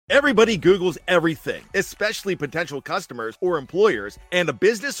Everybody Googles everything, especially potential customers or employers, and a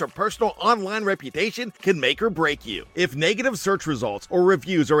business or personal online reputation can make or break you. If negative search results or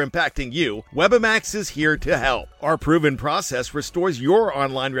reviews are impacting you, Webamax is here to help. Our proven process restores your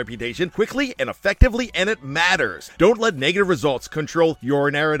online reputation quickly and effectively, and it matters. Don't let negative results control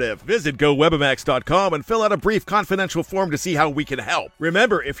your narrative. Visit GoWebamax.com and fill out a brief confidential form to see how we can help.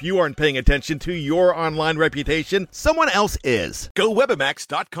 Remember, if you aren't paying attention to your online reputation, someone else is.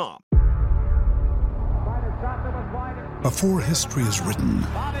 GoWebamax.com. Before history is written,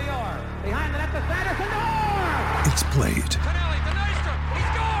 it's played.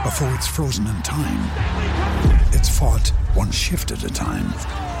 Before it's frozen in time, it's fought one shift at a time.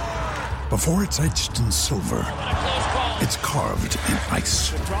 Before it's etched in silver, it's carved in ice.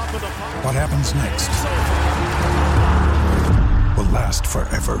 What happens next will last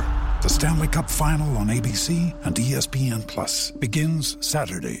forever. The Stanley Cup Final on ABC and ESPN Plus begins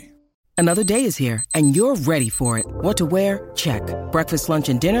Saturday. Another day is here, and you're ready for it. What to wear? Check. Breakfast, lunch,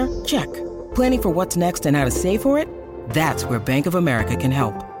 and dinner? Check. Planning for what's next and how to save for it? That's where Bank of America can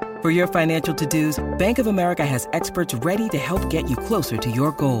help. For your financial to-dos, Bank of America has experts ready to help get you closer to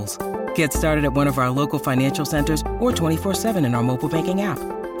your goals. Get started at one of our local financial centers or 24/7 in our mobile banking app.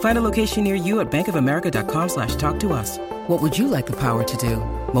 Find a location near you at bankofamerica.com/talktous. What would you like the power to do?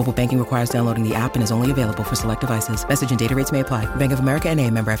 Mobile banking requires downloading the app and is only available for select devices. Message and data rates may apply. Bank of America N.A.,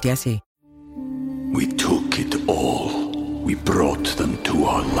 member FDIC. We took it all. We brought them to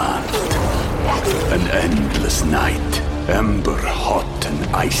our land. An endless night, ember hot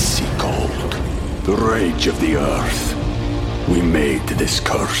and icy cold. The rage of the earth. We made this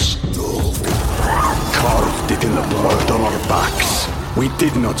curse. Carved it in the blood on our backs. We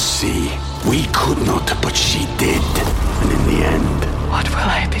did not see. We could not, but she did. And in the end... What will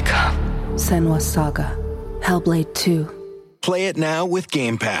I become? Senua's Saga. Hellblade 2. Play it now with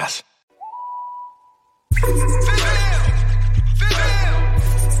Game Pass.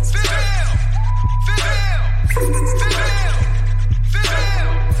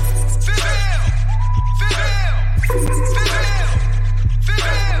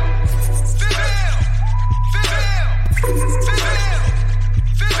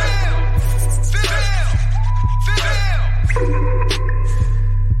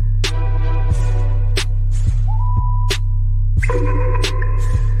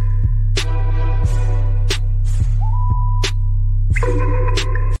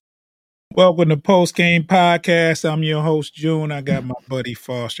 Welcome to Post Game Podcast. I'm your host, June. I got my buddy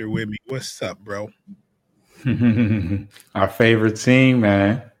Foster with me. What's up, bro? Our favorite team,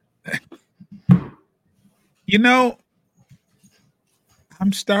 man. You know,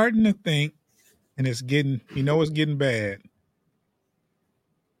 I'm starting to think, and it's getting, it's getting bad.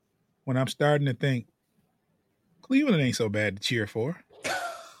 When I'm starting to think, Cleveland ain't so bad to cheer for.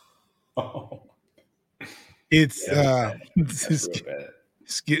 Oh. It's bad.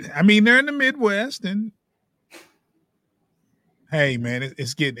 I mean, they're in the Midwest, and hey, man,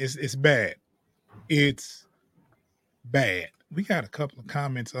 it's bad. It's bad. We got a couple of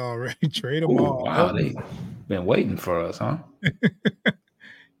comments already. Trade them all. Wow, they've been waiting for us, huh?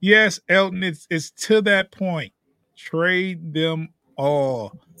 Yes, Elton, it's to that point. Trade them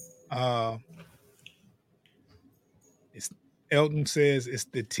all. Elton says it's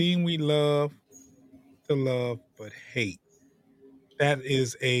the team we love to love but hate. That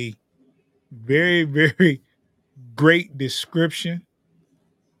is a very, very great description.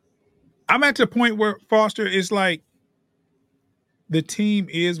 I'm at the point where, Foster, it's like the team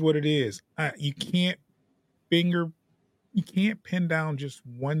is what it is. You can't pin down just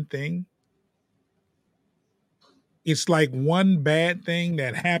one thing. It's like one bad thing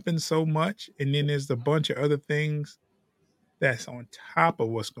that happens so much, and then there's a bunch of other things that's on top of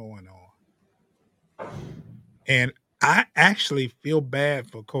what's going on. And I actually feel bad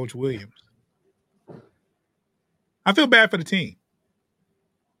for Coach Williams. I feel bad for the team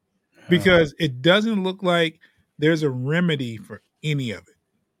because it doesn't look like there's a remedy for any of it.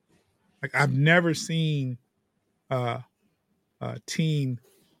 Like, I've never seen a team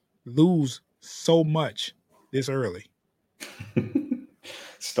lose so much this early.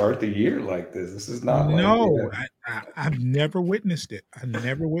 Start the year like this. This is not I've never witnessed it. I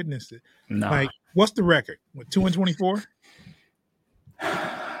never witnessed it. Nah. Like, what's the record? 2-24?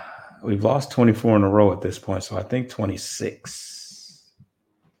 We've lost 24 in a row at this point, so I think 26.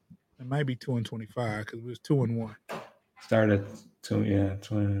 It might be 2-25 because it was 2-1. Started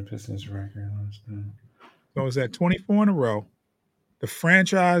 20 Pistons record. So it's at 24 in a row. The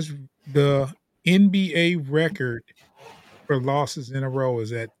NBA record for losses in a row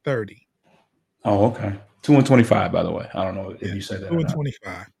is at 30. Oh, okay. 2-25, by the way. I don't know if you said that or not.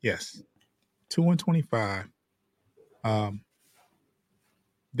 2-25. Yes. 2-25.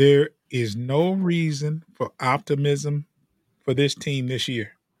 There is no reason for optimism for this team this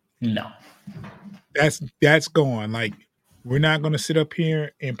year. No. That's gone. Like, we're not going to sit up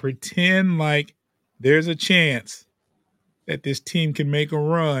here and pretend like there's a chance that this team can make a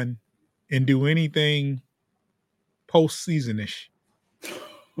run and do anything postseason-ish.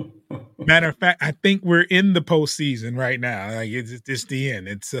 Matter of fact, I think we're in the postseason right now. Like, it's the end.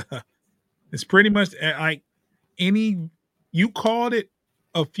 It's pretty much like you called it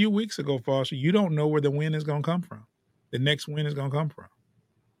a few weeks ago, Foster. You don't know where the win is going to come from. The next win is going to come from.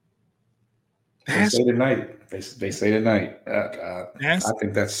 They say tonight. They say tonight. I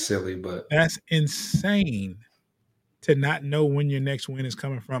think that's silly, but that's insane to not know when your next win is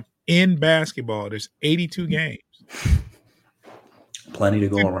coming from. In basketball, there's 82 games. Plenty to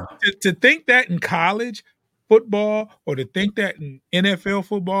go around. To think that in college football or to think that in NFL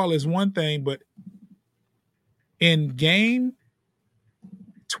football is one thing, but in game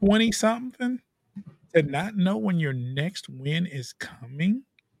 20-something, to not know when your next win is coming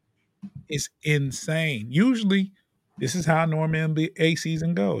is insane. Usually, this is how normal NBA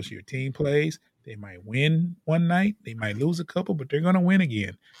season goes. Your team plays. They might win one night. They might lose a couple, but they're going to win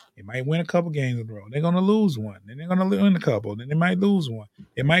again. They might win a couple games in a row. They're going to lose one. Then they're going to win a couple. Then they might lose one.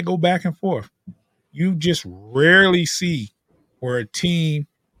 It might go back and forth. You just rarely see where a team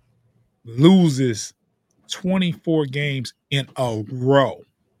loses 24 games in a row.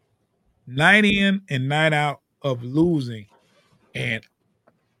 Night in and night out of losing. And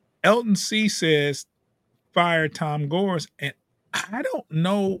Elton C. says, fire Tom Gores. And I don't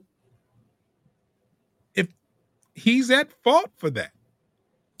know if he's at fault for that.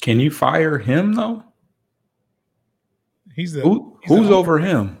 Can you fire him, though? Who's over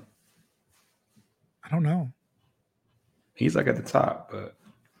him? I don't know. He's like at the top, but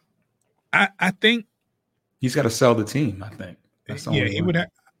I think he's got to sell the team. I think. He would have.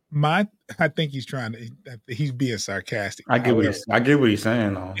 I think he's trying to. He's being sarcastic. I get what he's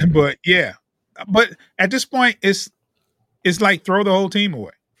saying, though. But yeah, but at this point, it's like throw the whole team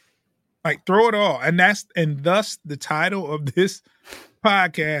away, like throw it all, and thus the title of this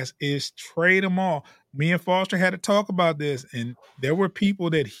podcast is trade them all. Me and Foster had to talk about this, and there were people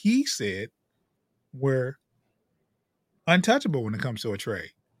that he said were untouchable when it comes to a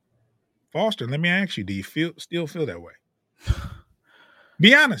trade. Foster, let me ask you: do you still feel that way?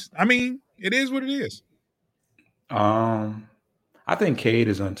 Be honest. I mean, it is what it is. I think Cade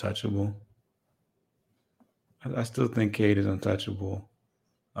is untouchable. I still think Cade is untouchable.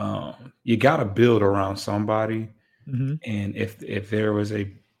 You got to build around somebody, and if there was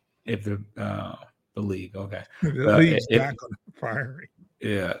the league, okay, the league's not going to fire him.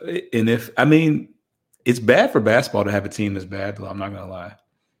 Yeah, and it's bad for basketball to have a team that's bad. Though I'm not going to lie.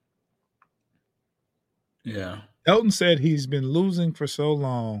 Yeah. Elton said he's been losing for so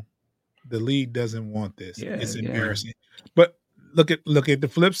long, the league doesn't want this. Yeah, it's embarrassing. But look at the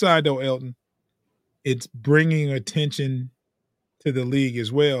flip side, though, Elton. It's bringing attention to the league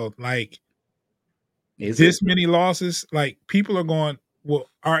as well. Like, many losses, like people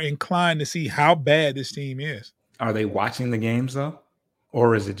are inclined to see how bad this team is. Are they watching the games though,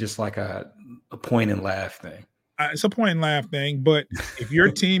 or is it just like a point and laugh thing? It's a point and laugh thing, but if your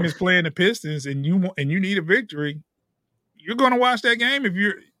team is playing the Pistons and you need a victory, you're going to watch that game.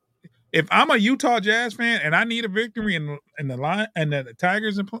 If I'm a Utah Jazz fan and I need a victory and the line and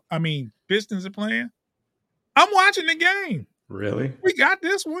the Pistons are playing, I'm watching the game. Really? We got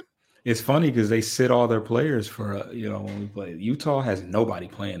this one. It's funny because they sit all their players for when we play. Utah has nobody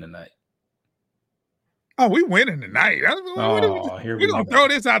playing tonight. Oh, we winning tonight. We're going to throw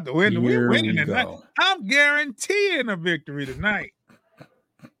this out the window. We're winning tonight. I'm guaranteeing a victory tonight.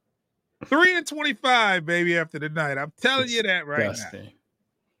 3-25, baby, after the night. I'm telling you that right now. It's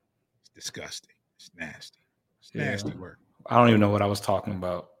disgusting. It's nasty. It's nasty work. I don't even know what I was talking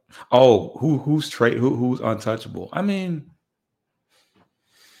about. Oh, who's untouchable?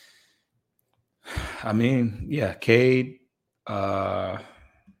 Yeah, Cade.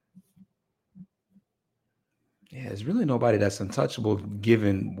 Yeah, there's really nobody that's untouchable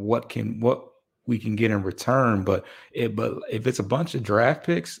given what we can get in return. But if it's a bunch of draft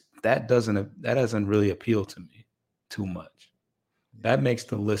picks, that doesn't really appeal to me too much. That makes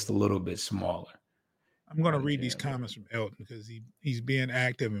the list a little bit smaller. I'm going to read these comments from Elton because he's being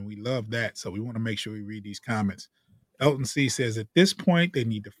active and we love that. So we want to make sure we read these comments. Elton C says, at this point, they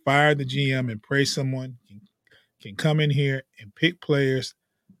need to fire the GM and pray someone can come in here and pick players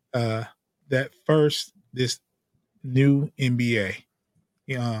that first this new NBA.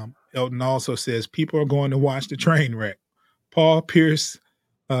 Elton also says people are going to watch the train wreck. Paul Pierce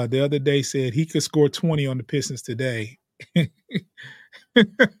the other day said he could score 20 on the Pistons today.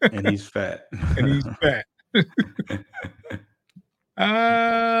 And he's fat. And he's fat.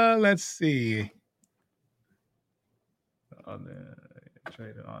 Let's see.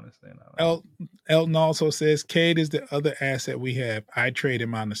 Traded honestly. Elton also says Cade is the other asset we have. I trade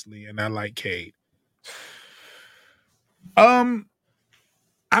him honestly, and I like Cade.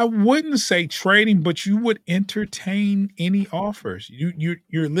 I wouldn't say trading, but you would entertain any offers.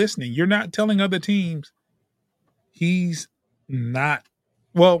 You're listening. You're not telling other teams he's not.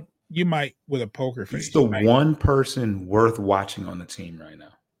 Well, you might with a poker face. He's the one person worth watching on the team right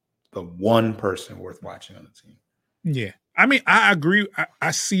now. The one person worth watching on the team. Yeah. I mean, I agree.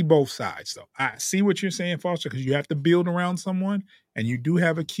 I see both sides, though. I see what you're saying, Foster, because you have to build around someone, and you do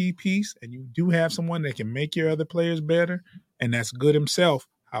have a key piece, and you do have someone that can make your other players better, and that's good himself.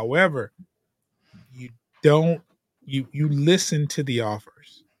 However, you listen to the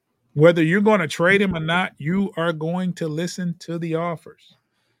offers. Whether you're going to trade him or not, you are going to listen to the offers.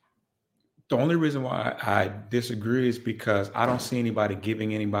 The only reason why I disagree is because I don't see anybody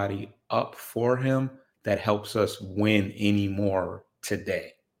giving anybody up for him that helps us win anymore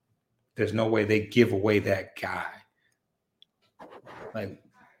today. There's no way they give away that guy. Like,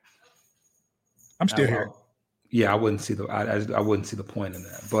 I'm still here. Yeah, I wouldn't see I wouldn't see the point in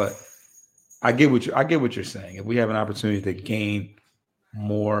that. But I get what you're saying. If we have an opportunity to gain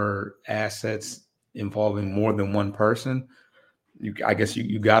more assets involving more than one person, I guess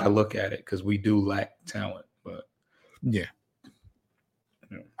you got to look at it because we do lack talent. But yeah.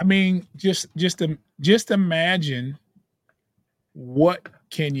 I mean, just imagine what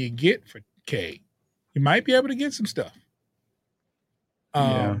can you get for Cade. You might be able to get some stuff.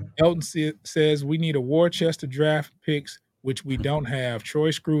 Elton says we need a war chest of draft picks, which we don't have.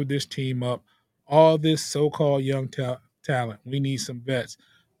 Troy screwed this team up. All this so-called young talent. We need some vets.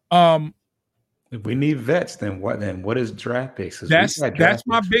 If we need vets, then what is draft picks? That's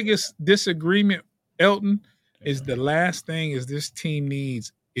my biggest disagreement, Elton. Is the last thing is this team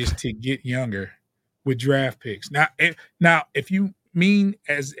needs is to get younger with draft picks. Now, if you mean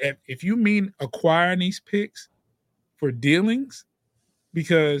acquiring these picks for dealings,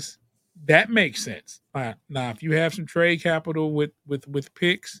 because that makes sense. Now, if you have some trade capital with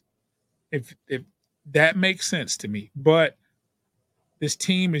picks, if that makes sense to me. But this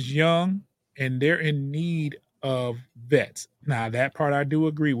team is young and they're in need of vets. Now, that part I do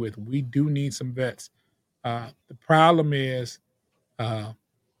agree with. We do need some vets. The problem is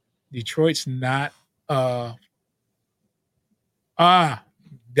Detroit's not that I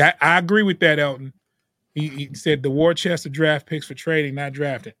agree with that, Elton. He said the war chest of draft picks for trading, not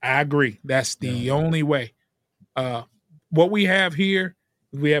drafting. I agree. That's the only way. What we have here,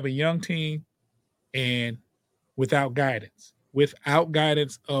 we have a young team and without guidance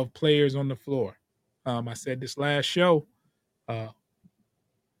of players on the floor. I said this last show, my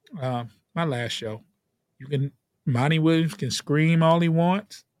last show. Monty Williams can scream all he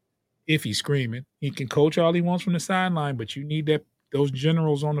wants. If he's screaming, he can coach all he wants from the sideline, but you need those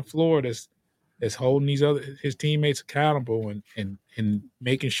generals on the floor that's holding his teammates accountable and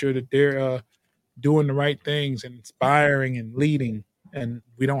making sure that they're doing the right things and inspiring and leading. And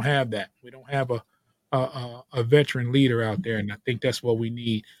we don't have that. We don't have a veteran leader out there, and I think that's what we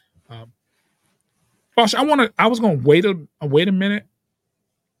need. Foster, I was going to wait a minute,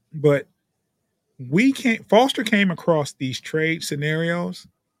 but Foster came across these trade scenarios,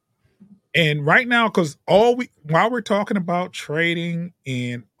 and right now, because while we're talking about trading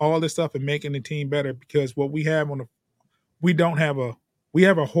and all this stuff and making the team better, because what we have we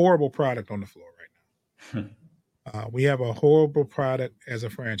have a horrible product on the floor right now. We have a horrible product as a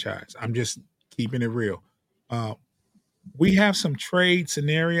franchise. I'm just keeping it real. We have some trade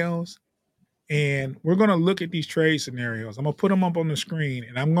scenarios, and we're going to look at these trade scenarios. I'm going to put them up on the screen,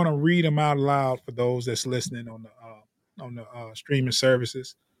 and I'm going to read them out loud for those that's listening on the streaming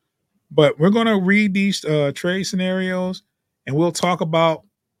services. But we're going to read these trade scenarios, and we'll talk about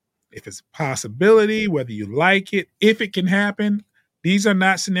if it's a possibility, whether you like it, if it can happen. These are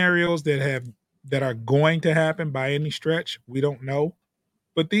not scenarios that are going to happen by any stretch. We don't know.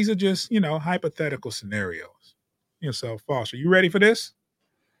 But these are just, hypothetical scenarios. So, Foster, you ready for this?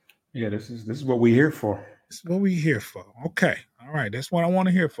 Yeah, this is what we're here for. This is what we're here for. Okay. All right. That's what I want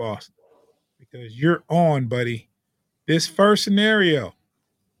to hear, Foster. Because you're on, buddy. This first scenario.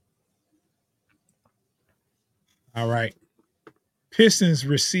 All right. Pistons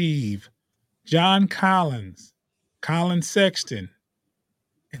receive John Collins, Colin Sexton,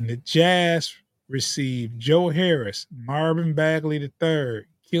 and the Jazz receive Joe Harris, Marvin Bagley III,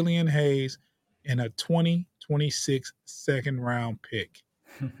 Killian Hayes and a 2026 second round pick.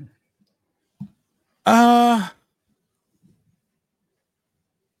 I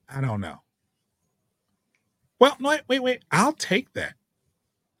don't know. Well, wait. I'll take that.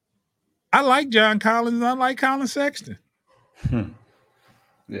 I like John Collins and I like Colin Sexton.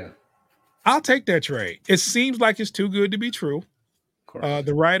 Yeah. I'll take that trade. It seems like it's too good to be true.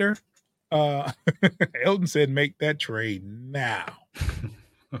 The writer, Elton said, make that trade now.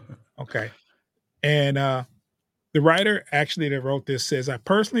 Okay. And the writer actually that wrote this says, I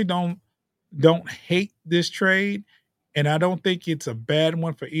personally don't hate this trade, and I don't think it's a bad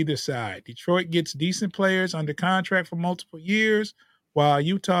one for either side. Detroit gets decent players under contract for multiple years, while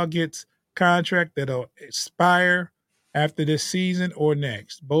Utah gets contract that'll expire after this season or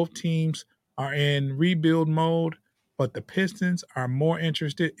next. Both teams are in rebuild mode, but the Pistons are more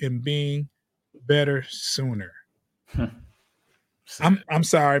interested in being better sooner. I'm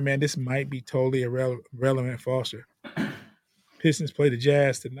sorry, man. This might be totally irrelevant, Foster. Pistons play the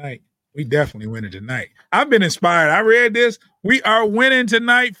Jazz tonight. We definitely winning tonight. I've been inspired. I read this. We are winning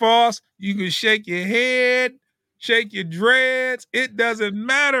tonight, Foss. You can shake your head, shake your dreads. It doesn't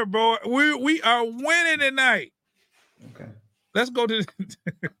matter, bro. We are winning tonight. Okay. Let's go to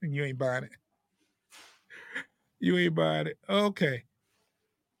you ain't buying it. You ain't buying it. Okay.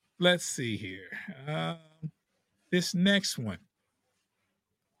 Let's see here. This next one.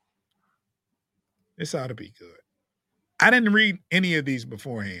 This ought to be good. I didn't read any of these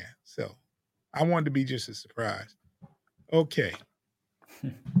beforehand, so I wanted to be just a surprise. Okay.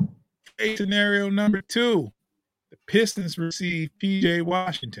 Trade scenario number 2. The Pistons receive P.J.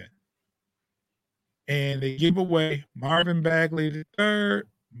 Washington, and they give away Marvin Bagley III,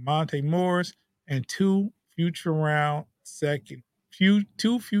 Monte Morris, and two future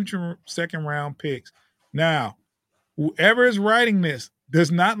second round picks. Now, whoever is writing this does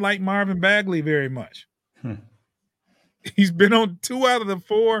not like Marvin Bagley very much. He's been on 2 out of the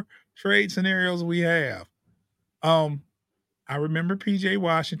 4 trade scenarios we have. I remember P.J.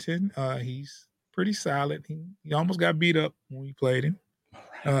 Washington. He's pretty solid. He almost got beat up when we played him.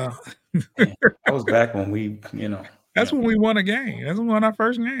 I was back when we, That's when we won a game. That's when we won our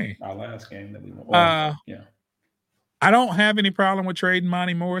first game. Our last game that we won. I don't have any problem with trading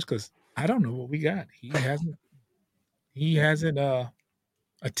Monty Morris because I don't know what we got. He hasn't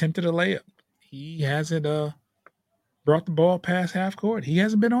attempted a layup. He hasn't brought the ball past half court. He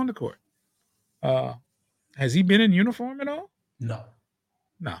hasn't been on the court. Has he been in uniform at all? No.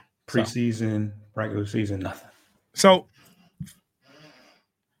 Preseason, regular season, nothing. So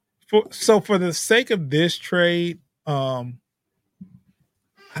for the sake of this trade, I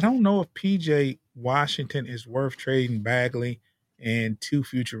don't know if PJ Washington is worth trading Bagley and two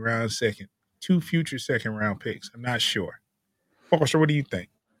future second round picks. I'm not sure. Foster, what do you think?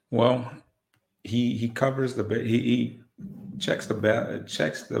 Well, he covers he checks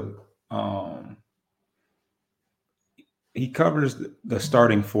he covers the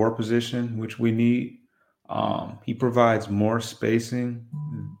starting 4 position, which we need. He provides more spacing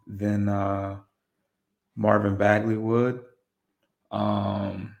than Marvin Bagley would.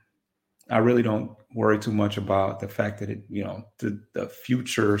 I really don't worry too much about the fact that the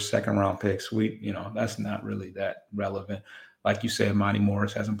future second round picks, that's not really that relevant. Like you said, Monty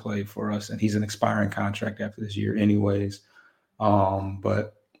Morris hasn't played for us, and he's an expiring contract after this year anyways.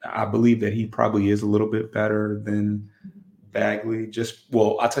 But I believe that he probably is a little bit better than Bagley.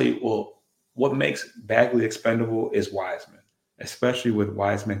 I'll tell you, what makes Bagley expendable is Wiseman, especially with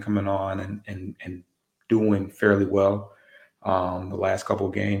Wiseman coming on and doing fairly well the last couple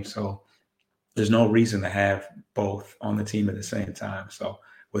of games. So there's no reason to have both on the team at the same time. So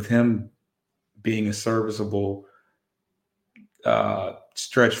with him being a serviceable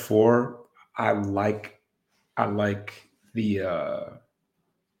stretch 4, I like what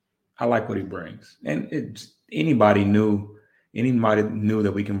he brings. And anybody knew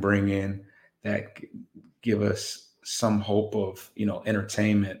that we can bring in that give us some hope of,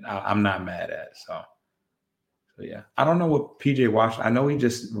 entertainment. I'm not mad at it. So yeah, I don't know what PJ Washington, I know he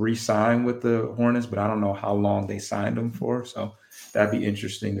just re-signed with the Hornets, but I don't know how long they signed him for. So that'd be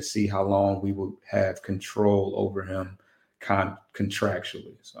interesting to see how long we will have control over him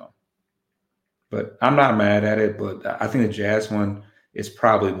contractually. So, but I'm not mad at it, but I think the Jazz one is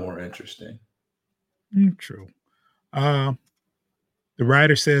probably more interesting. True. The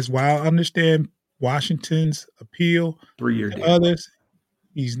writer says, while I understand Washington's appeal 3-year to deal. others,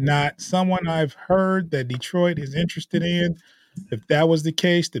 he's not someone I've heard that Detroit is interested in. If that was the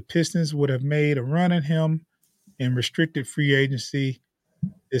case, the Pistons would have made a run at him in restricted free agency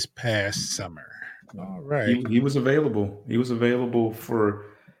this past summer. All right. He was available. He was available for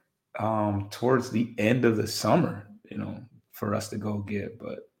towards the end of the summer, for us to go get.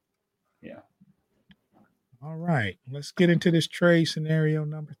 But yeah. All right. Let's get into this trade scenario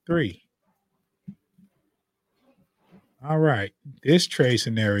number 3. All right. This trade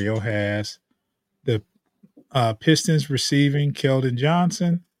scenario has the Pistons receiving Keldon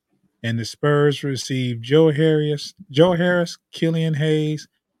Johnson, and the Spurs receive Joe Harris, Killian Hayes,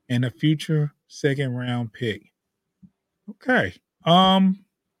 and a future second-round pick. Okay.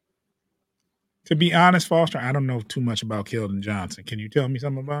 To be honest, Foster, I don't know too much about Keldon Johnson. Can you tell me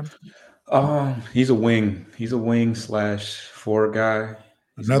something about him? He's a wing. He's a wing/4 guy.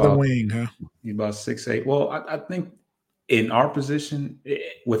 Another wing, huh? He's about 6'8". Well, I think in our position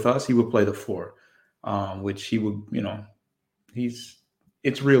with us, he would play the 4, which he would,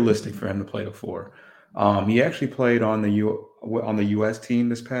 it's realistic for him to play the 4. He actually played on the U.S. team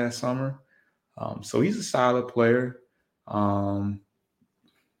this past summer, so he's a solid player.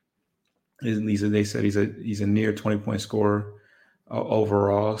 They said he's a near 20-point scorer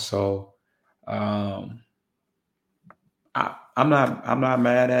overall. So I'm not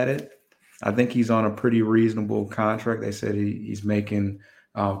mad at it. I think he's on a pretty reasonable contract. They said he's making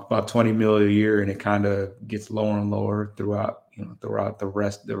about $20 million a year, and it kind of gets lower and lower throughout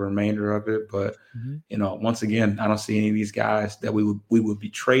the remainder of it. But once again, I don't see any of these guys that we would be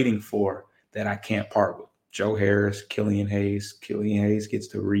trading for that I can't part with. Joe Harris, Killian Hayes. Killian Hayes gets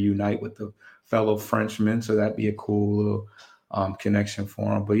to reunite with the fellow Frenchman, so that'd be a cool little connection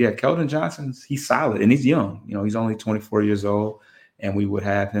for him. But yeah, Keldon Johnson, he's solid and he's young. He's only 24 years old, and we would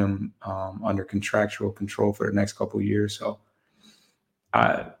have him under contractual control for the next couple of years. So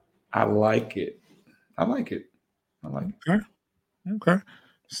I like it. I like it. Okay.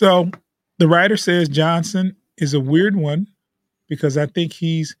 So the writer says Johnson is a weird one because I think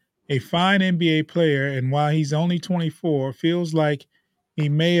he's a fine NBA player, and while he's only 24, feels like he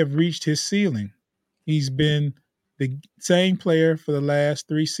may have reached his ceiling. He's been the same player for the last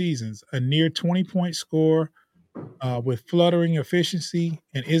 3 seasons, a near 20-point scorer with fluttering efficiency,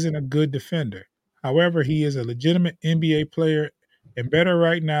 and isn't a good defender. However, he is a legitimate NBA player and better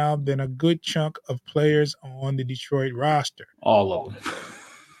right now than a good chunk of players on the Detroit roster. All of them.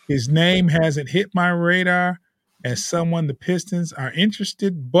 His name hasn't hit my radar as someone the Pistons are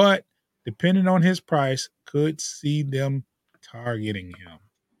interested, but depending on his price, could see them targeting him.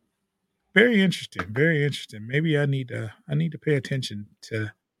 Very interesting. Very interesting. Maybe I need to pay attention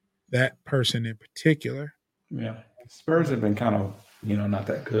to that person in particular. Yeah. Spurs have been kind of, not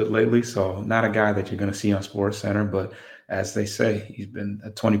that good lately. So not a guy that you're going to see on SportsCenter, but as they say, he's been a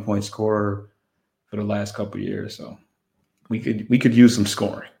 20-point scorer for the last couple of years. So we could use some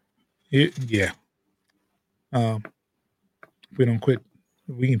scoring. Yeah. If we can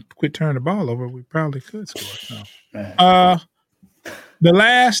quit turning the ball over, we probably could score. So. The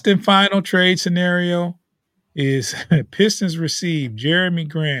last and final trade scenario is Pistons receive Jeremy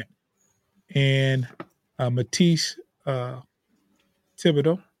Grant and Matisse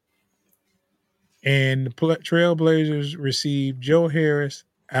Thibodeau, and the Trailblazers receive Joe Harris,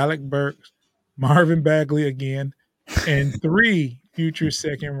 Alec Burks, Marvin Bagley again, and 3 future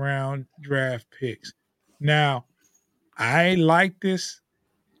second-round draft picks. Now, I like this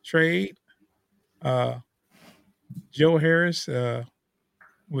trade. Joe Harris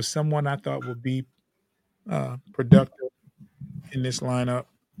was someone I thought would be productive in this lineup.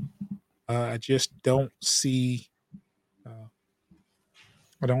 I just don't see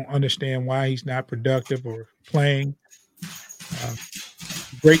I don't understand why he's not productive or playing.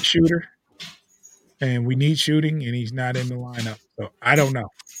 Great shooter, and we need shooting, and he's not in the lineup. So I don't know.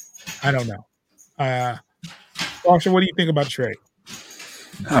 Foster, what do you think about the trade?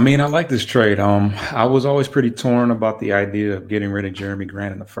 I mean, I like this trade. I was always pretty torn about the idea of getting rid of Jeremy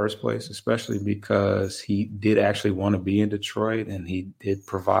Grant in the first place, especially because he did actually want to be in Detroit, and he did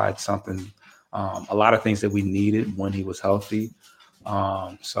provide something, a lot of things that we needed when he was healthy.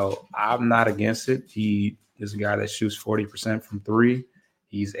 So I'm not against it. He is a guy that shoots 40% from 3.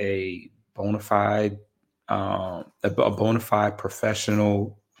 He's a bona fide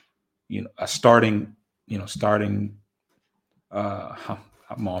professional, a starting.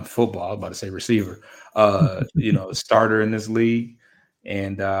 I'm on football. I was about to say receiver. Starter in this league,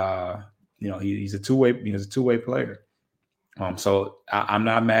 and he's a two-way. He's a two-way player. So I'm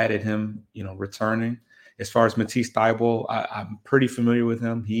not mad at him. Returning. As far as Matisse Thybulle, I'm pretty familiar with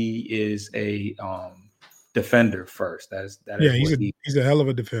him. He is a defender first. He's a hell of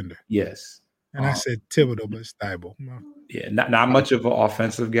a defender. Yes. And I said Thibodeau, but it's Thybulle. Yeah, not much of an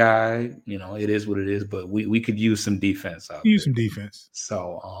offensive guy. It is what it is, but we could use some defense out there. Some defense.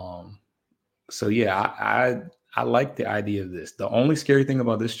 So, yeah, I like the idea of this. The only scary thing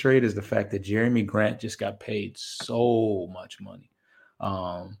about this trade is the fact that Jeremy Grant just got paid so much money.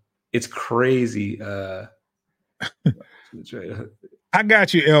 It's crazy. I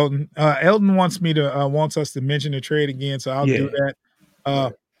got you, Elton. Elton wants us to mention the trade again, so I'll do that.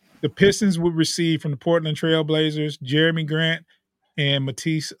 The Pistons would receive from the Portland Trail Blazers Jeremy Grant and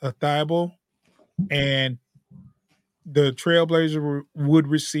Matisse Thybulle, and the Trailblazers would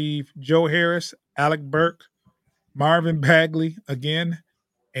receive Joe Harris, Alec Burke, Marvin Bagley again,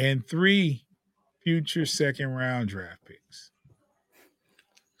 and 3 future second-round draft picks.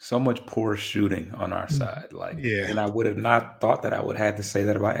 So much poor shooting on our side. And I would have not thought that I would have to say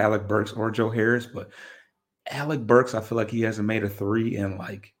that about Alec Burks or Joe Harris, but Alec Burks, I feel like he hasn't made a 3 in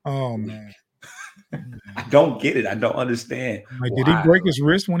man. I don't get it. I don't understand. Did he break his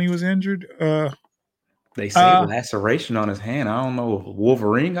wrist when he was injured? They say laceration on his hand. I don't know if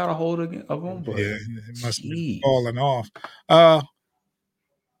Wolverine got a hold of him, but it must be falling off.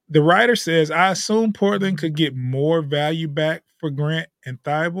 The writer says, I assume Portland could get more value back for Grant and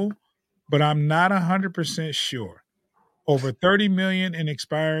Thybulle, but I'm not 100% sure. Over $30 million in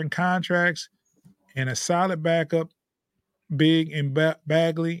expiring contracts and a solid backup big in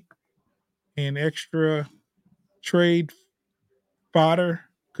Bagley and extra trade fodder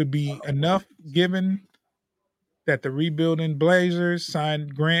could be enough, given that the rebuilding Blazers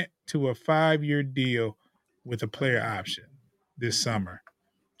signed Grant to a 5-year deal with a player option this summer,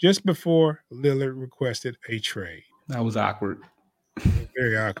 just before Lillard requested a trade. That was awkward.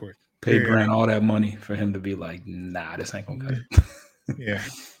 Very awkward. Pay Grant all that money for him to be like, nah, this ain't gonna cut it. Yeah.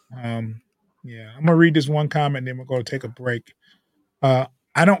 I'm gonna read this one comment, then we're gonna take a break.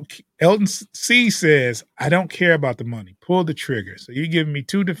 Elton C says, I don't care about the money. Pull the trigger. So you're giving me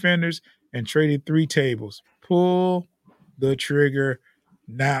 2 defenders and traded 3 tables. Pull the trigger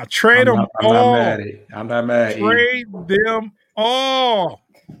now. Trade them all. I'm not mad. Trade them all.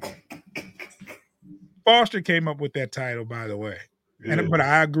 Foster came up with that title, by the way. But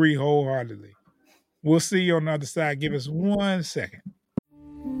I agree wholeheartedly. We'll see you on the other side. Give us 1 second.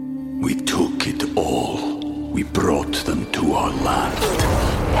 We took it all. We brought them to our land.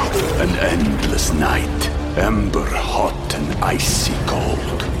 An endless night, ember hot and icy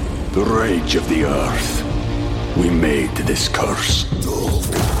cold. The rage of the earth. We made this curse.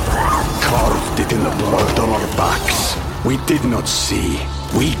 Carved it in the blood on our backs. We did not see.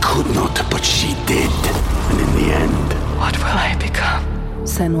 We could not, but she did. And in the end... What will I become?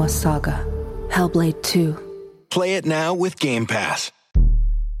 Senua's Saga. Hellblade 2. Play it now with Game Pass.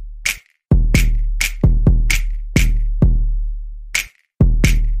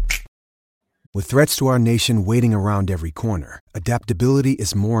 With threats to our nation waiting around every corner, adaptability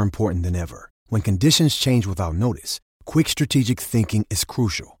is more important than ever. When conditions change without notice, quick strategic thinking is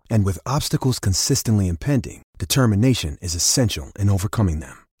crucial. And with obstacles consistently impending, determination is essential in overcoming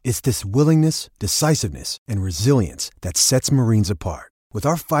them. It's this willingness, decisiveness, and resilience that sets Marines apart. With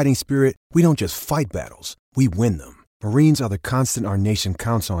our fighting spirit, we don't just fight battles, we win them. Marines are the constant our nation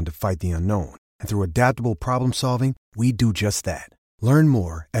counts on to fight the unknown. And through adaptable problem solving, we do just that. Learn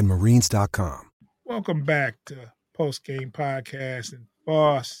more at Marines.com. Welcome back to Post Game Podcast. And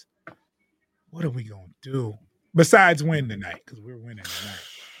boss, what are we going to do besides win tonight? Because we're winning tonight.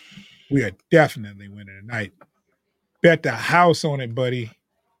 We are definitely winning tonight. Bet the house on it, buddy.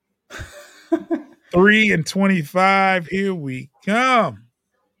 3-25. Here we come.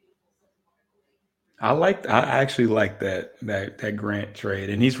 I actually like that Grant trade,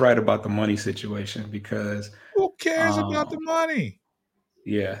 and he's right about the money situation because who cares about the money?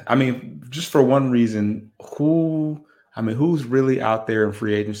 Yeah, I mean, just for one reason, who's really out there in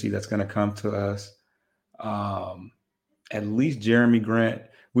free agency that's going to come to us? At least Jeremy Grant.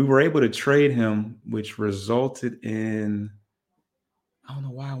 We were able to trade him, which resulted in, I don't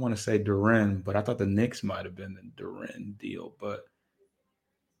know why I want to say Duren, but I thought the Knicks might have been the Duren deal. But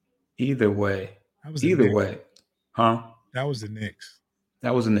either way, That was the Knicks.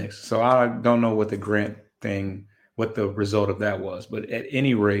 That was the Knicks. So I don't know what the Grant thing, what the result of that was. But at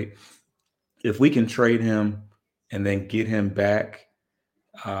any rate, if we can trade him and then get him back,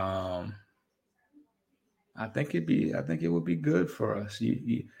 I think it would be good for us.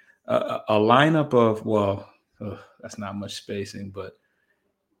 A lineup of that's not much spacing, but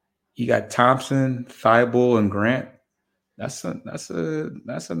you got Thompson, Thybulle, and Grant. That's a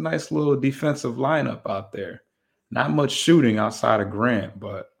nice little defensive lineup out there. Not much shooting outside of Grant,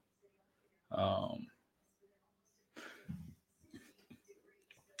 but I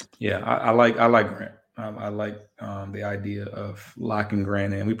like Grant. I like the idea of locking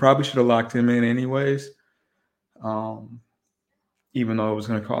Grant in. We probably should have locked him in anyways, even though it was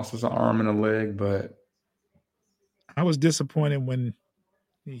going to cost us an arm and a leg. But I was disappointed when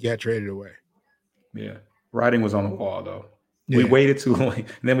he got traded away. Yeah. Writing was on the wall, though. Yeah. We waited too late.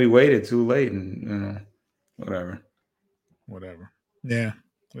 And then we waited too late, and whatever. Yeah,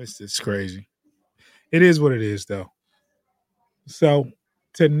 it's crazy. It is what it is, though. So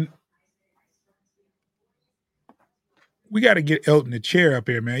we got to get Elton a chair up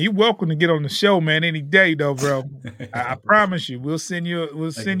here, man. You're welcome to get on the show, man, any day, though, bro. I promise you, we'll send you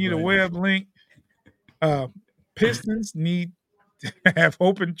the web link. Pistons need to have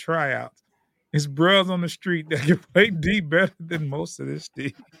open tryouts. It's bros on the street that can play D better than most of this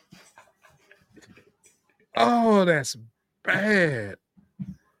team. Oh, that's bad.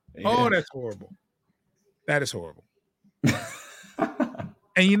 Yeah. Oh, that's horrible. That is horrible.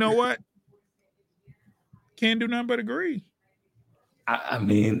 And you know what? Can't do nothing but agree. I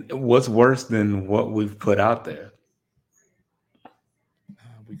mean, what's worse than what we've put out there?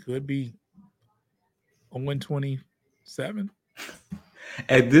 We could be 0-27.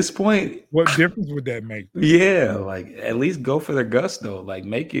 At this point, what difference would that make? Yeah, like at least go for the gusto. Like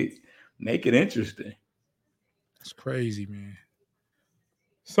make it interesting. That's crazy, man.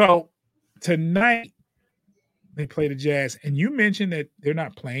 So tonight they play the Jazz, and you mentioned that they're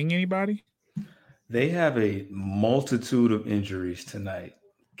not playing anybody. They have a multitude of injuries tonight.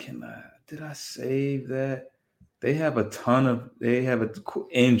 Did I save that? They have a ton of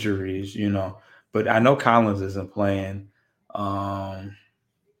injuries, but I know Collins isn't playing.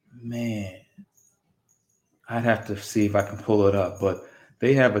 Man, I'd have to see if I can pull it up, but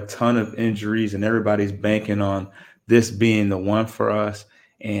they have a ton of injuries and everybody's banking on this being the one for us.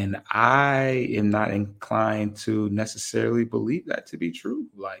 And I am not inclined to necessarily believe that to be true.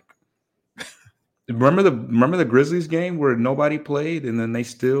 Like, remember the Grizzlies game where nobody played and then they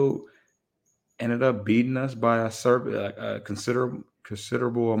still ended up beating us by a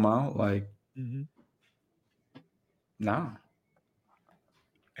considerable amount. Like, no.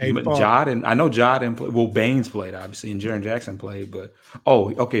 Hey, Jod and I know Jod and well, Baines played obviously, and Jaren Jackson played. But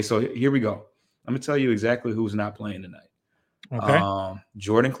okay. So here we go. I'm gonna tell you exactly who's not playing tonight. Okay.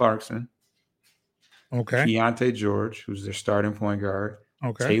 Jordan Clarkson. Okay. Keontae George, who's their starting point guard.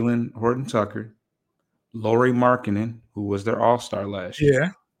 Okay. Talen Horton-Tucker. Lauri Markkanen, who was their All-Star last year. Yeah.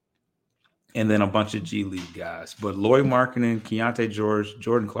 And then a bunch of G League guys. But Lauri Markkanen, Keontae George,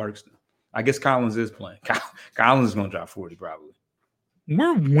 Jordan Clarkson. I guess Collins is playing. Collins is gonna drop 40 probably.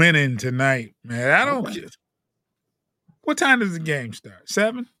 We're winning tonight, man. I don't get. What time does the game start?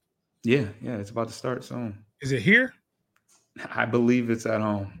 7? Yeah, it's about to start soon. Is it here? I believe it's at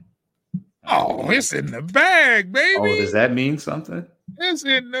home. Oh, it's in the bag, baby. Oh, does that mean something? It's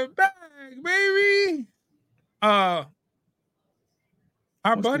in the bag, baby. Our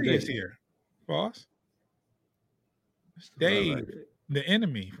buddy is here, boss. It's Dave, the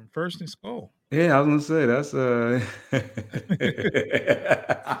enemy from First and Skull. Yeah, I was gonna say that's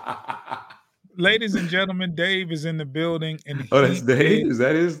Ladies and gentlemen, Dave is in the building, and that's Dave. Is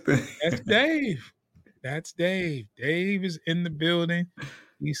that his thing? That's Dave. That's Dave. Dave is in the building.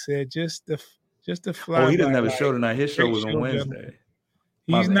 He said just to fly. Oh, he doesn't have a show tonight. His show was on Wednesday.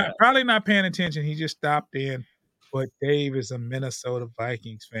 He's probably not paying attention. He just stopped in. But Dave is a Minnesota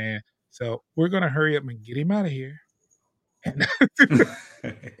Vikings fan, so we're gonna hurry up and get him out of here. No,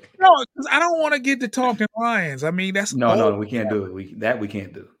 because I don't want to get to talking Lions. I mean, that's no, we can't do it. We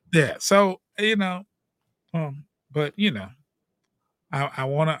can't do. Yeah, so but I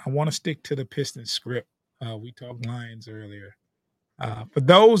want to stick to the Pistons script. We talked Lions earlier. For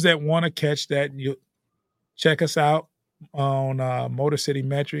those that want to catch that, you check us out on Motor City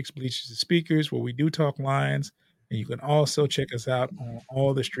Metrics, Bleachers to Speakers, where we do talk Lions, and you can also check us out on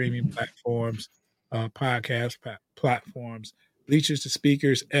all the streaming platforms. Podcast platforms, Bleachers to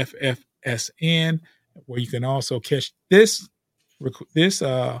Speakers, FFSN, where you can also catch this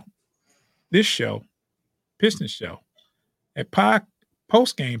show, Pistons show, at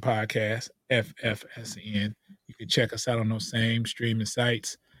Post Game Podcast, FFSN. You can check us out on those same streaming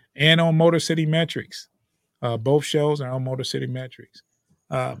sites and on Motor City Metrics. Both shows are on Motor City Metrics.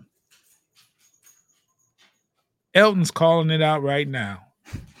 Elton's calling it out right now.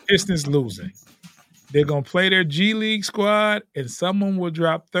 Pistons losing. They're going to play their G League squad, and someone will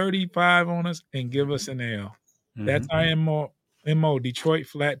drop 35 on us and give us an L. Mm-hmm. That's our MO, Detroit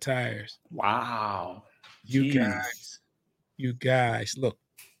Flat Tires. Wow. You guys, look,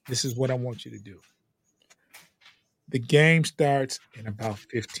 this is what I want you to do. The game starts in about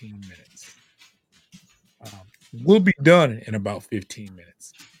 15 minutes. We'll be done in about 15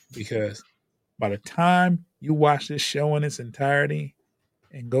 minutes because by the time you watch this show in its entirety,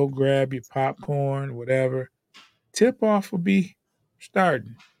 and go grab your popcorn, whatever, tip-off will be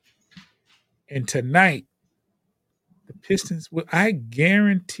starting. And tonight, The Pistons will. I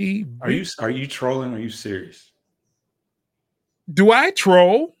guarantee. Are you trolling? Or are you serious? Do I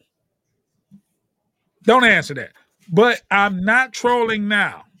troll? Don't answer that. But I'm not trolling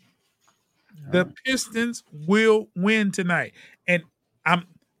now. The Pistons will win tonight, and I'm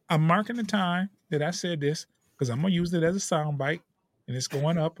marking the time that I said this because I'm gonna use it as a soundbite, and it's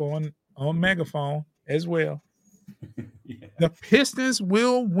going up on megaphone as well. Yeah. The Pistons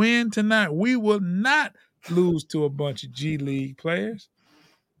will win tonight. We will not lose to a bunch of G League players.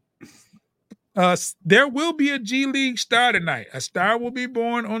 There will be a G League star tonight. A star will be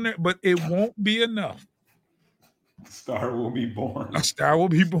born on there, but it won't be enough. A star will be born. A star will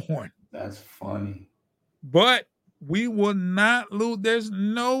be born. That's funny. But we will not lose. There's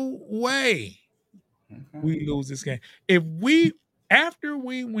no way we lose this game. After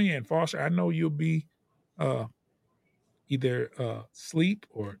we win, Foster, I know you'll be either sleep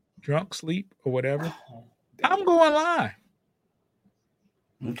or drunk sleep or whatever. I'm going live.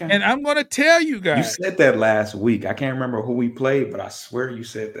 Okay. And I'm going to tell you guys. You said that last week. I can't remember who we played, but I swear you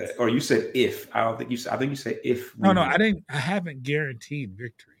said that. Or you said if. I think you said if. No, I didn't. I haven't guaranteed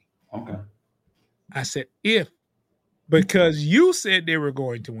victory. Okay. I said if. Because you said they were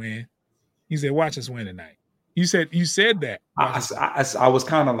going to win. You said, watch us win tonight. You said that. I was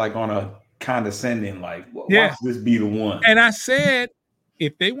kind of like on a condescending, like, watch this be the one. And I said,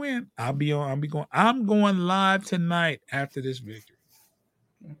 if they win, I'm going live tonight after this victory.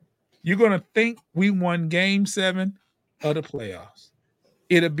 You're going to think we won Game 7 of the playoffs.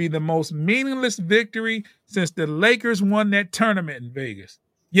 It'll be the most meaningless victory since the Lakers won that tournament in Vegas.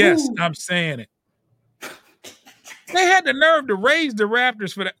 Yes, ooh. I'm saying it. They had the nerve to raise the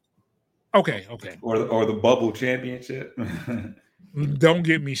Raptors for that. Okay. Or the bubble championship. Don't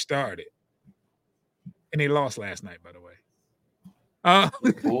get me started. And they lost last night, by the way.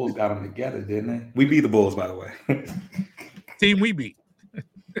 The Bulls got them together, didn't they? We beat the Bulls, by the way. Team we beat.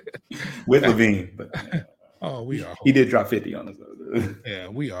 With Levine, but we are horrible. He did drop 50 on us. Yeah,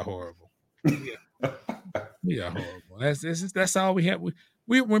 we are horrible. Yeah. We are horrible. That's all we have.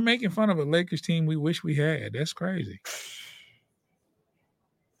 We're making fun of a Lakers team we wish we had. That's crazy.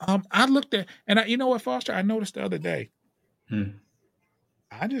 I looked at, and you know what, Foster? I noticed the other day.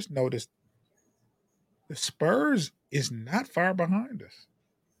 I just noticed the Spurs is not far behind us.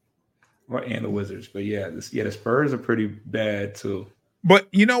 Well, and the Wizards, but the Spurs are pretty bad too. But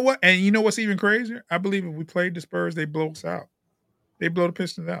you know what? And you know what's even crazier? I believe if we played the Spurs, they blow us out. They blow the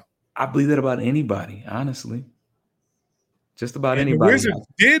Pistons out. I believe that about anybody, honestly. Just about anybody. The Wizards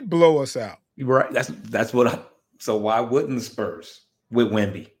did blow us out. Right. That's what so why wouldn't the Spurs with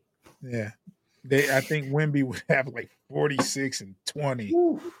Wemby? Yeah. I think Wemby would have like 46 and 20.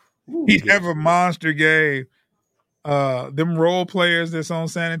 He'd have a monster game. Them role players that's on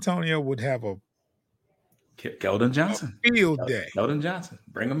San Antonio would have a Keldon Johnson. Field day. Keldon Johnson.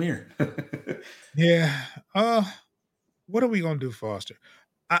 Bring him here. Yeah. What are we going to do, Foster?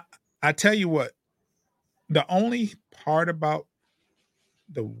 I tell you what, the only part about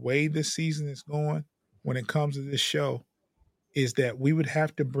the way this season is going when it comes to this show is that we would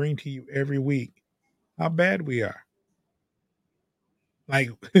have to bring to you every week how bad we are. Like,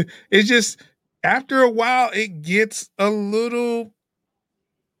 it's just, after a while, it gets a little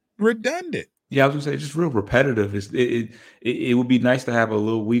redundant. Yeah, I was gonna say just real repetitive. It would be nice to have a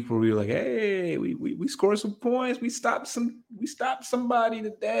little week where we were like, hey, we scored some points, we stopped somebody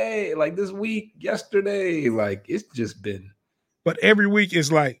today, like this week, yesterday. Like it's just been. But every week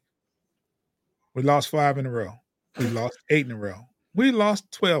is like, we lost 5 in a row. We lost 8 in a row. We lost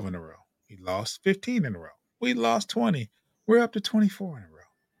 12 in a row. We lost 15 in a row. We lost 20. We're up to 24 in a row.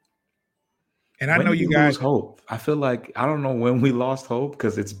 And I know you guys lose hope. I feel like I don't know when we lost hope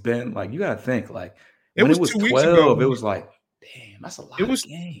because it's been like you got to think like when it was 12, it was like, damn, that's a lot of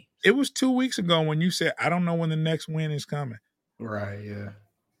games. It was 2 weeks ago when you said, I don't know when the next win is coming. Right, yeah.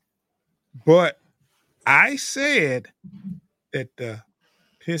 But I said that the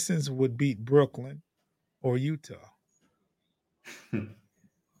Pistons would beat Brooklyn or Utah.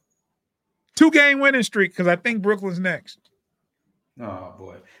 2-game winning streak because I think Brooklyn's next. Oh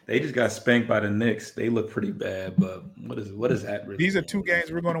boy, they just got spanked by the Knicks. They look pretty bad, but what is that? Really These are 2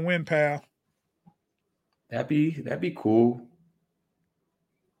 games we're going to win, pal. That'd be cool.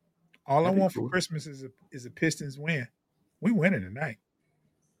 All I want for Christmas is a Pistons win. We winning tonight.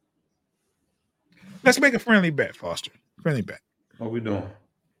 Let's make a friendly bet, Foster. Friendly bet. What we doing?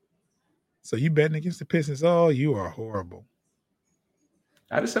 So you betting against the Pistons? Oh, you are horrible.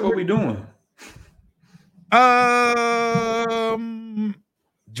 I just said what we doing.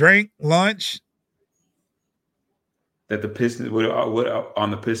 Drink, lunch. That the Pistons would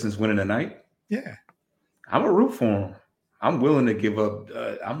on the Pistons winning tonight? Yeah. I'm a root for him. I'm willing to give up.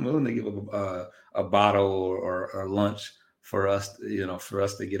 A bottle or lunch for us. For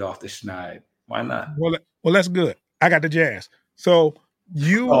us to get off the schneid. Why not? Well, that's good. I got the Jazz. So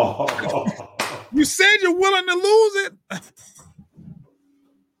you you said you're willing to lose it.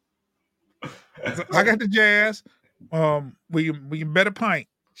 So I got the Jazz. We can bet a pint.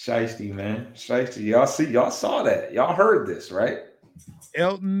 Shiesty, man. Shiesty. Y'all saw that. Y'all heard this, right?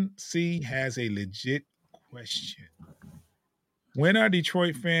 Elton C has a legit question. When are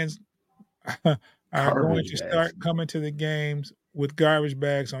Detroit fans are going to start coming to the games with garbage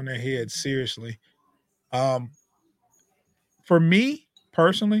bags on their heads? Seriously. For me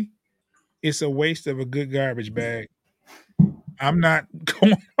personally, it's a waste of a good garbage bag. I'm not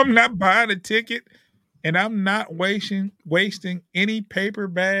buying a ticket, and I'm not wasting any paper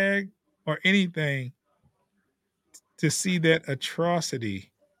bag or anything to see that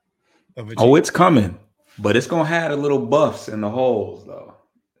atrocity of a Oh, it's coming, but it's gonna have the little buffs in the holes, though.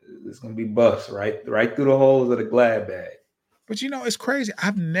 It's gonna be buffs right through the holes of the glad bag. But it's crazy.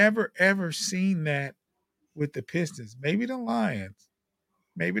 I've never ever seen that with the Pistons. Maybe the Lions,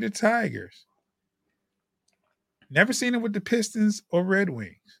 maybe the Tigers. Never seen it with the Pistons or Red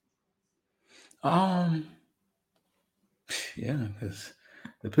Wings. Yeah, because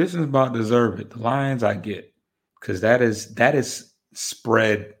the Pistons about deserve it. The Lions, I get, because that is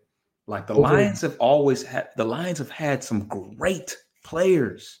spread. Like the Lions have always had. The Lions have had some great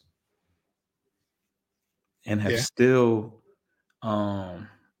players, and have still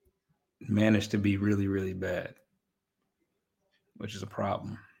managed to be really, really bad, which is a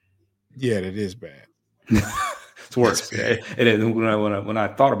problem. Yeah, it is bad. It's worse. And then when I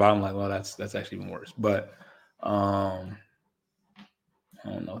thought about it, I'm like, well, that's actually even worse. But I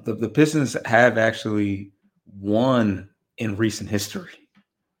don't know. The Pistons have actually won in recent history.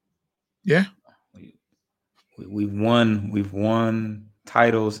 Yeah, we've won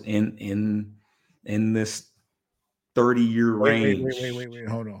titles in this 30-year range. Wait.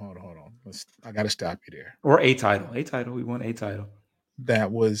 Hold on. I got to stop you there. Or a title. We won a title.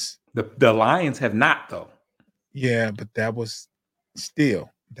 That was the Lions have not, though. Yeah, but that was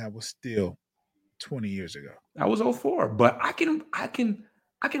still 20 years ago. That was 2004, but I can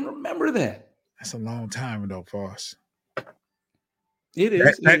remember that. That's a long time ago, Foss. It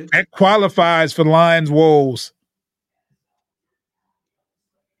is. That qualifies for Lions woes.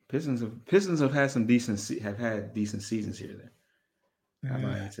 Pistons have had some decent seasons here. There.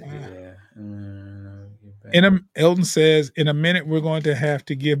 Elton says, in a minute, we're going to have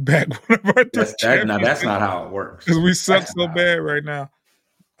to give back one of our Now, that's not how it works. Because we suck so bad right now.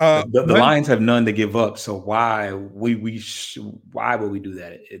 The Lions have none to give up, so why would we do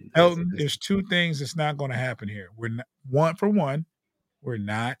that? Elton, there's two things that's not going to happen here. We're not, we're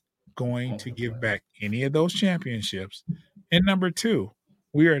not going to give back any of those championships. And number two,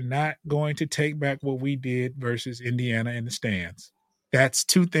 we are not going to take back what we did versus Indiana in the stands. That's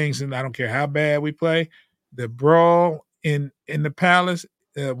two things, and I don't care how bad we play. The brawl in the Palace,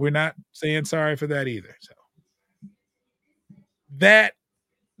 we're not saying sorry for that either. So that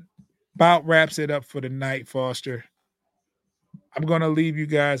about wraps it up for the night, Foster. I'm going to leave you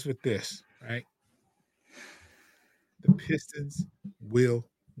guys with this, right? The Pistons will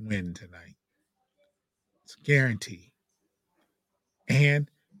win tonight. It's guaranteed. And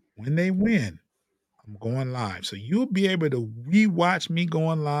when they win, I'm going live. So you'll be able to rewatch me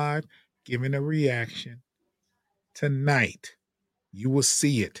going live, giving a reaction. Tonight, you will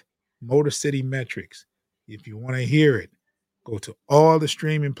see it. Motor City Metrics. If you want to hear it, go to all the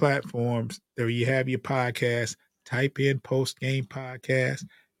streaming platforms. There you have your podcast. Type in Post Game Podcast,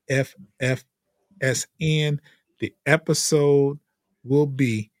 FFSN. The episode will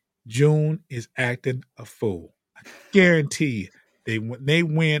be June is Acting a Fool. I guarantee you, when they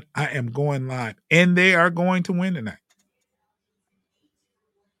win, I am going live. And they are going to win tonight.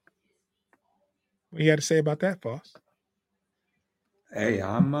 What you got to say about that, Foss? Hey,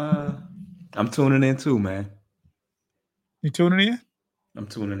 I'm tuning in too, man. You tuning in? I'm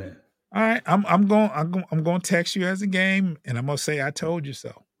tuning in. All right, I'm going to text you as a game, and I'm going to say I told you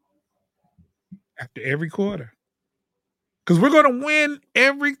so. After every quarter, because we're going to win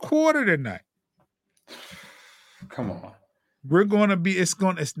every quarter tonight. Come on, we're going to be. It's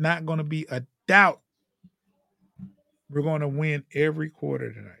not going to be a doubt. We're going to win every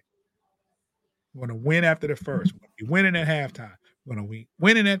quarter tonight. We're going to win after the first. We're going to be winning at halftime. We're going to be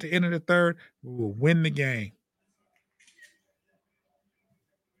winning at the end of the third. We will win the game.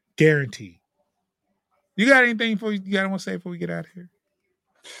 Guaranteed. You got anything you got to say before we get out of here?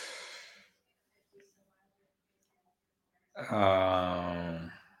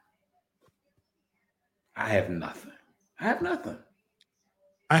 I have nothing.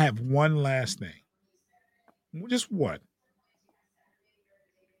 I have one last thing. Just one.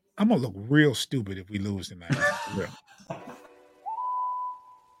 I'm going to look real stupid if we lose tonight. Real.